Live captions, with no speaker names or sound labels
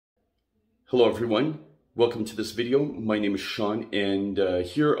Hello everyone, welcome to this video. My name is Sean and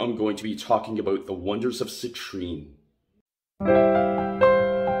here I'm going to be talking about the wonders of citrine.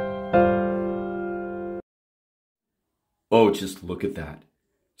 Oh, just look at that.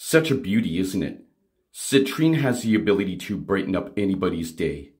 Such a beauty, isn't it? Citrine has the ability to brighten up anybody's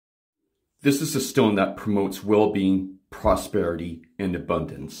day. This is a stone that promotes well-being, prosperity, and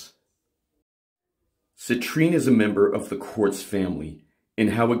abundance. Citrine is a member of the quartz family,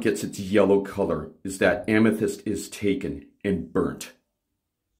 and how it gets its yellow color is that amethyst is taken and burnt.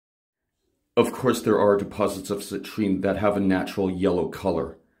 Of course, there are deposits of citrine that have a natural yellow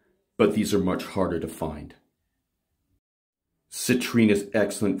color, but these are much harder to find. Citrine is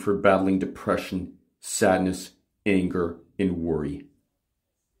excellent for battling depression, sadness, anger, and worry.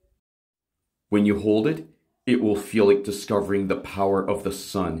 When you hold it, it will feel like discovering the power of the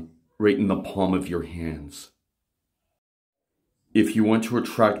sun right in the palm of your hands. If you want to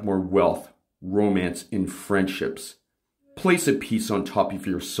attract more wealth, romance, and friendships, place a piece on top of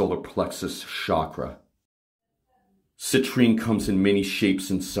your solar plexus chakra. Citrine comes in many shapes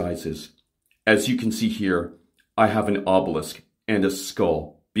and sizes. As you can see here, I have an obelisk and a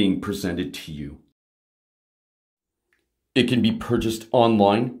skull being presented to you. It can be purchased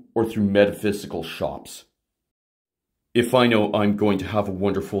online or through metaphysical shops. If I know I'm going to have a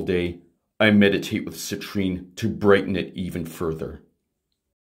wonderful day, I meditate with citrine to brighten it even further.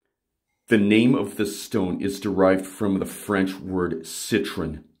 The name of this stone is derived from the French word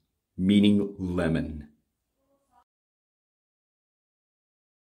citrine, meaning lemon.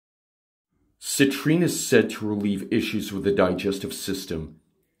 Citrine is said to relieve issues with the digestive system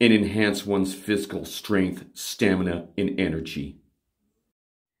and enhance one's physical strength, stamina, and energy.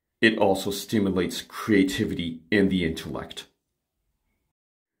 It also stimulates creativity and the intellect.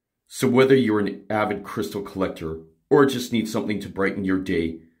 So whether you're an avid crystal collector or just need something to brighten your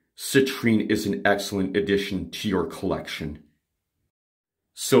day, citrine is an excellent addition to your collection.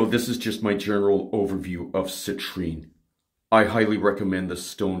 So this is just my general overview of citrine. I highly recommend this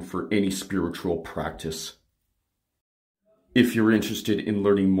stone for any spiritual practice. If you're interested in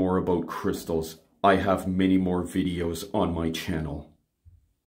learning more about crystals, I have many more videos on my channel.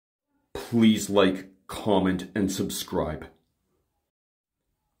 Please like, comment, and subscribe.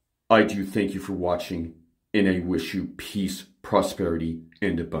 I do thank you for watching, and I wish you peace, prosperity,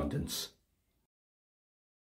 and abundance.